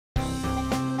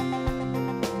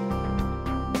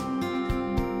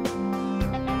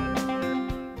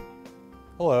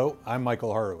Hello, I'm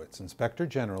Michael Horowitz, Inspector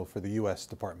General for the U.S.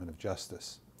 Department of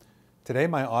Justice. Today,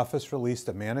 my office released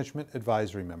a Management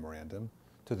Advisory Memorandum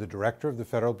to the Director of the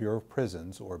Federal Bureau of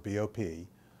Prisons, or BOP,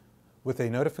 with a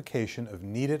notification of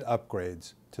needed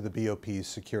upgrades to the BOP's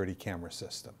security camera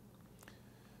system.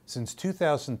 Since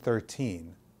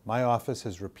 2013, my office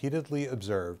has repeatedly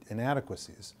observed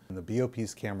inadequacies in the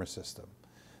BOP's camera system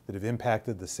that have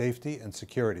impacted the safety and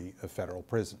security of federal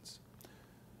prisons.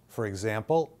 For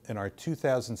example, in our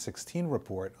 2016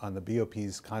 report on the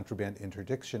BOP's contraband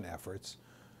interdiction efforts,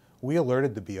 we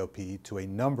alerted the BOP to a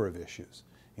number of issues,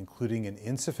 including an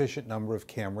insufficient number of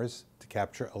cameras to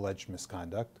capture alleged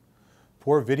misconduct,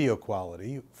 poor video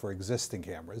quality for existing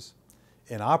cameras,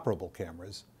 inoperable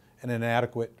cameras, and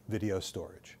inadequate video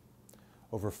storage.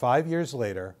 Over 5 years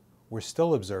later, we're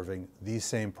still observing these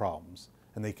same problems,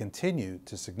 and they continue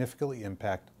to significantly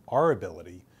impact our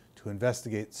ability to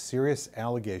investigate serious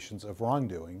allegations of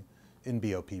wrongdoing in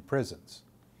BOP prisons.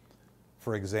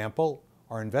 For example,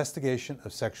 our investigation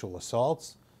of sexual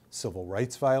assaults, civil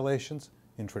rights violations,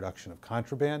 introduction of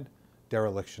contraband,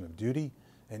 dereliction of duty,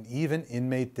 and even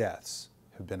inmate deaths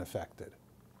have been affected.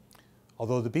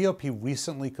 Although the BOP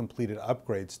recently completed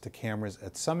upgrades to cameras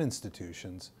at some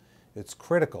institutions, it's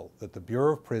critical that the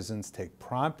Bureau of Prisons take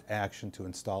prompt action to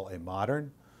install a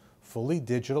modern, fully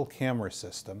digital camera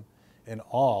system in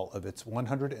all of its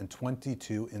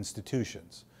 122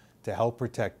 institutions to help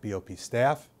protect BOP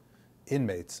staff,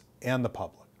 inmates, and the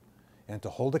public, and to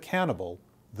hold accountable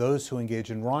those who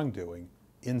engage in wrongdoing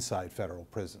inside federal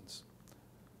prisons.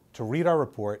 To read our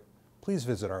report, please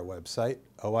visit our website,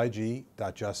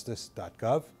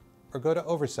 oig.justice.gov, or go to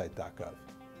oversight.gov.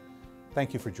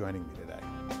 Thank you for joining me today.